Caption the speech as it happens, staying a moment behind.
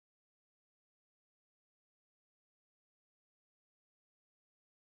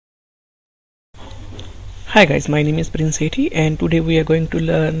Hi guys, my name is Prince Sethi and today we are going to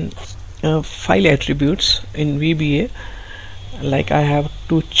learn file attributes in VBA. Like I have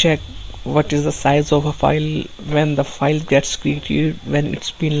to check what is the size of a file, when the file gets created, when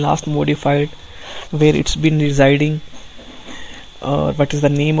it's been last modified, where it's been residing, or what is the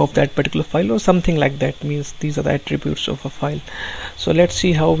name of that particular file or something like that. Means these are the attributes of a file. So let's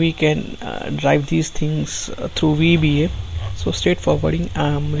see how we can drive these things through VBA. So straightforwarding,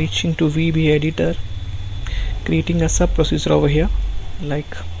 I'm reaching to VBA editor, creating a sub procedure over here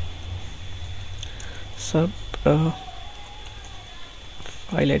like sub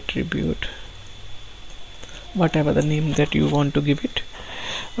file attribute, whatever the name that you want to give it.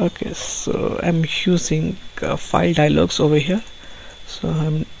 Okay, so I'm using file dialogues over here. So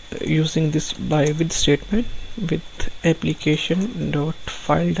I'm using this by with statement with application dot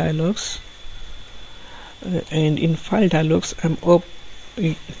file dialogues, and in file dialogues I'm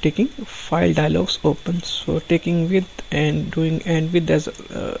taking file dialogues open, so taking width and doing end width as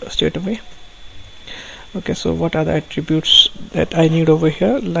straight away. Okay, so what are the attributes that I need over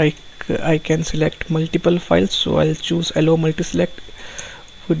here? Like I can select multiple files, so I'll choose allow multi select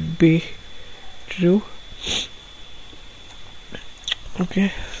would be true.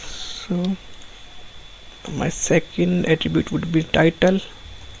 Okay, so my second attribute would be title.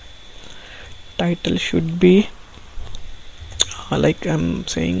 Title should be like I'm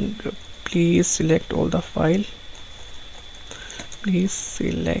saying, please select all the file, please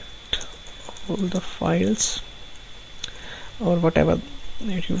select all the files, or whatever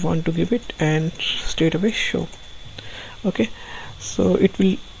that you want to give it, and straight away show. Okay, so it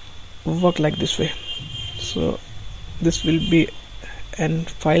will work like this way. So this will be an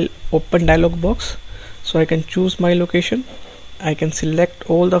file open dialog box, so I can choose my location, I can select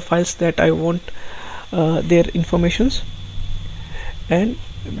all the files that I want their informations, and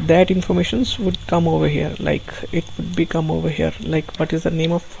that informations would come over here. Like it would become over here, like what is the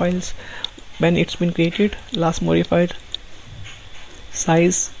name of files, when it's been created, last modified,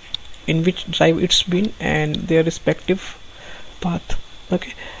 size, in which drive it's been, and their respective path.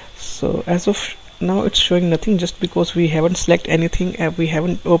 Okay, so as of now it's showing nothing just because we haven't select anything, we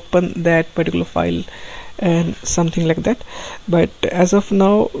haven't opened that particular file and something like that. But as of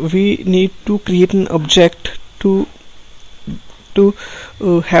now we need to create an object to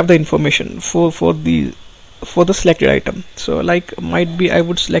have the information for the selected item. So like might be I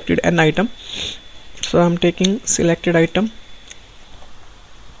would selected an item, so I'm taking selected item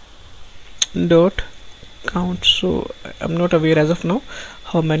dot count. So I'm not aware as of now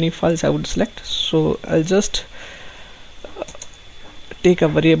how many files I would select, so I'll just take a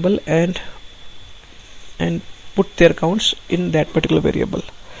variable and put their counts in that particular variable.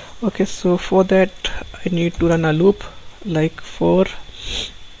 Okay, so for that I need to run a loop like for.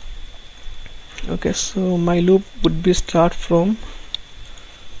 Okay, so my loop would be start from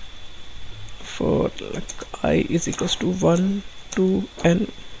for like I is equals to 1 2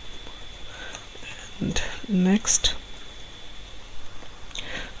 and next.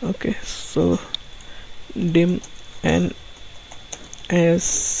 Okay, so dim n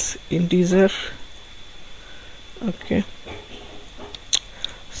as integer. Okay,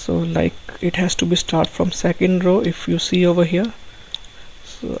 so like it has to be start from second row if you see over here.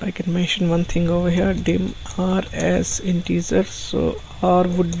 So I can mention one thing over here, dim r as integer, so r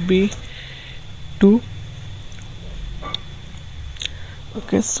would be 2.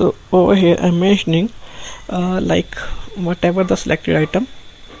 Okay, so over here I'm mentioning like whatever the selected item,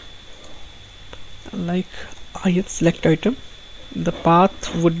 like ith select item, the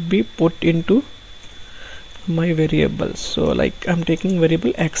path would be put into my variable. So like I'm taking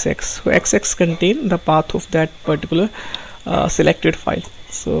variable xx, so xx contain the path of that particular selected file.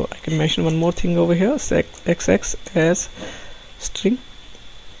 So I can mention one more thing over here, xx as string,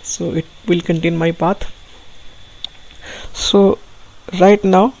 so it will contain my path. So right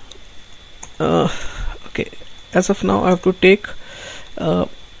now okay, as of now I have to take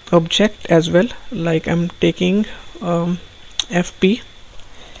object as well. Like I'm taking fp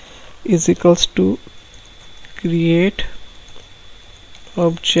is equals to create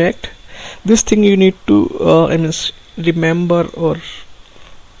object. This thing you need to I mean remember, or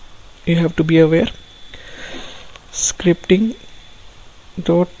you have to be aware, scripting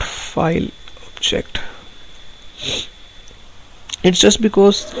dot file object. It's just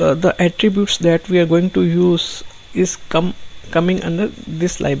because the attributes that we are going to use is coming under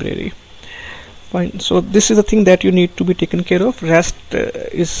this library. Fine, so this is the thing that you need to be taken care of. Rest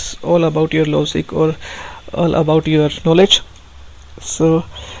is all about your logic or all about your knowledge. So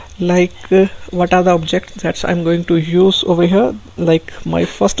like what are the objects that I'm going to use over here? Like my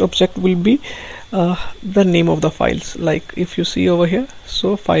first object will be the name of the files. Like if you see over here,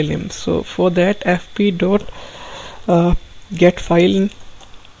 so file name. So for that, fp dot get file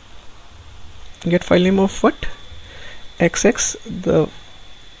name of what, xx,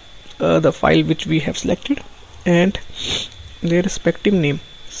 the file which we have selected, and their respective name.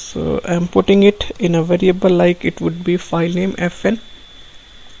 So I'm putting it in a variable, like it would be file name fn.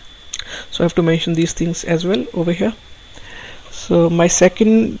 So I have to mention these things as well over here. So my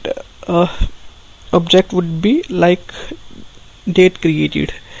second object would be like date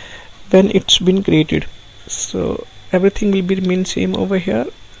created, when it's been created. So everything will be remain same over here,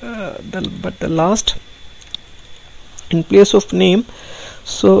 but the last, in place of name,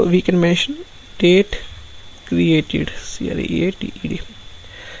 so we can mention date created, created.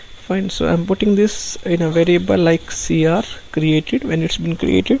 Fine. So I'm putting this in a variable like cr created, when it's been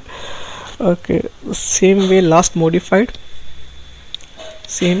created. Okay, same way last modified,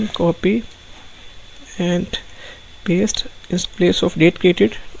 same, copy and paste in place of date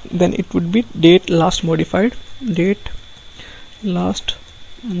created, then it would be date last modified, date last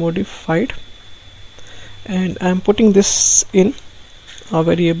modified, and I'm putting this in a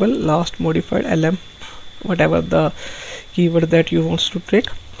variable last modified lm, whatever the keyword that you want to take.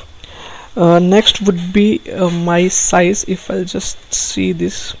 Next would be my size. If I'll just see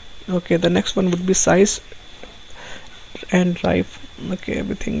this, okay, the next one would be size and drive. Okay,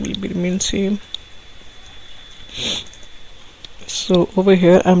 everything will be remain same. So over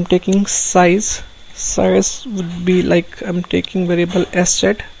here I'm taking size would be like I'm taking variable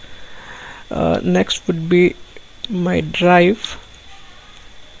sz. Next would be my drive,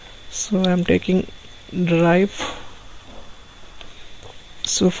 so I'm taking drive.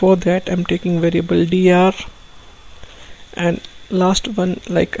 So for that I'm taking variable dr, and last one,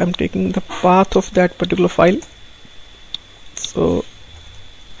 like I'm taking the path of that particular file. So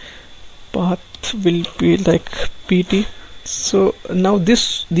path will be like pt. So now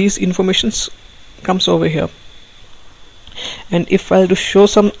these informations comes over here, and if I'll to show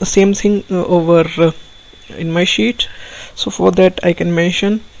some same thing over in my sheet, so for that I can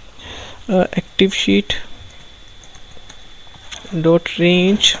mention active sheet dot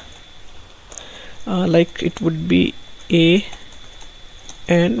range, like it would be a,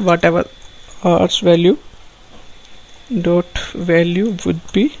 and whatever arts value dot value would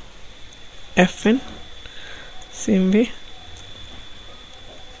be fn, same way.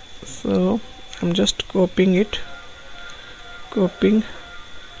 So I'm just copying it, copying,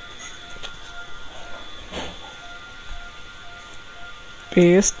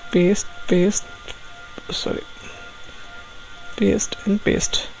 paste, sorry, paste and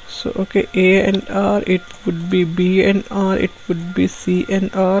paste. So okay, a and r, it would be b and r, it would be c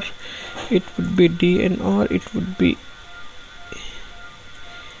and r, it would be d and r, it would be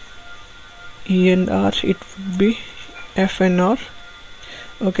e and r, it would be f and r.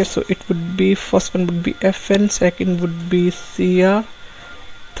 Okay, so it would be, first one would be fn, second would be cr,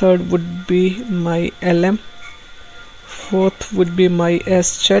 third would be my lm, fourth would be my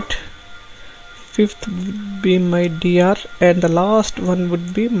schat, fifth would be my dr, and the last one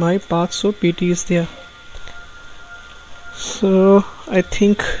would be my path. So pt is there. So I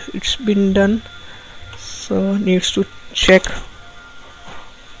think it's been done, so needs to check.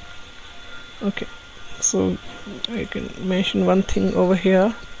 Okay, so I can mention one thing over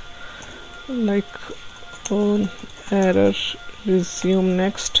here, like on error resume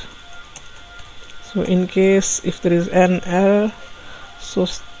next. So in case if there is an error, so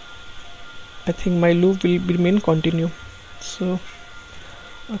I think my loop will remain continue. So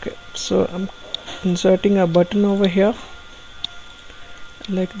okay, so I'm inserting a button over here,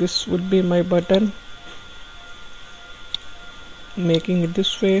 like this would be my button, making it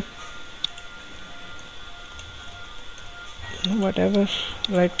this way, whatever,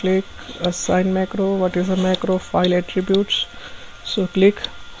 right click, assign macro. What is a macro? File attributes. So click,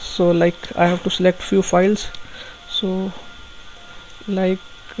 so like I have to select few files, so like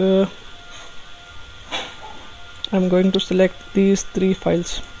I'm going to select these 3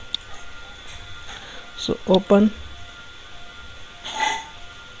 files. So open.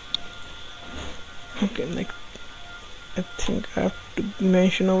 Okay, like I think I have to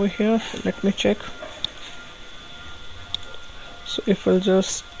mention over here, let me check. So if I'll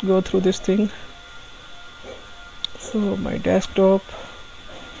just go through this thing, so my desktop,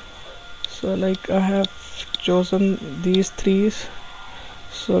 so like I have chosen these 3,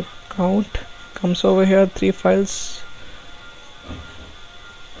 so count comes over here, 3 files.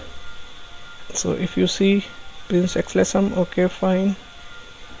 So if you see Prince XLSM, okay, fine.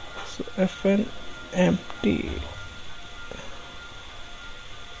 So fn empty,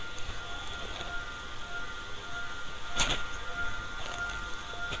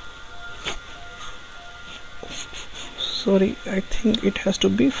 sorry, I think it has to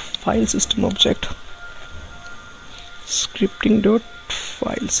be file system object, scripting dot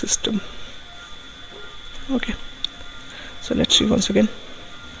file system. Okay, so let's see once again.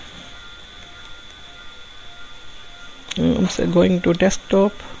 I'm going to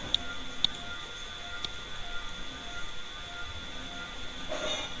desktop,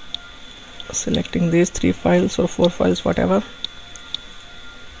 selecting these 3 files or 4 files, whatever.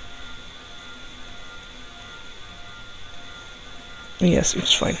 Yes,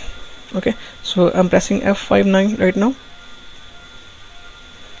 it's fine. Okay, so I'm pressing F59 right now.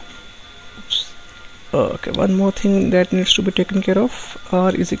 Oops. Okay, one more thing that needs to be taken care of,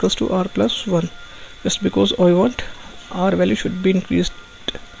 r is equals to r plus 1, just because I want r value should be increased.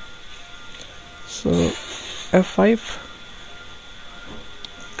 So F5,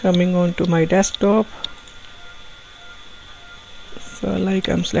 coming on to my desktop, so like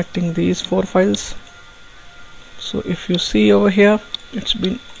I'm selecting these 4 files. So if you see over here, it's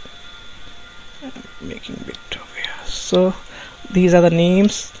been making bit over here. So these are the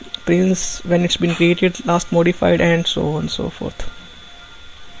names, prints, when it's been created, last modified, and so on and so forth.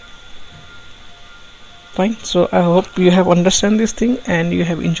 Fine. So I hope you have understand this thing and you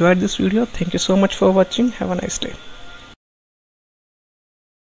have enjoyed this video. Thank you so much for watching. Have a nice day.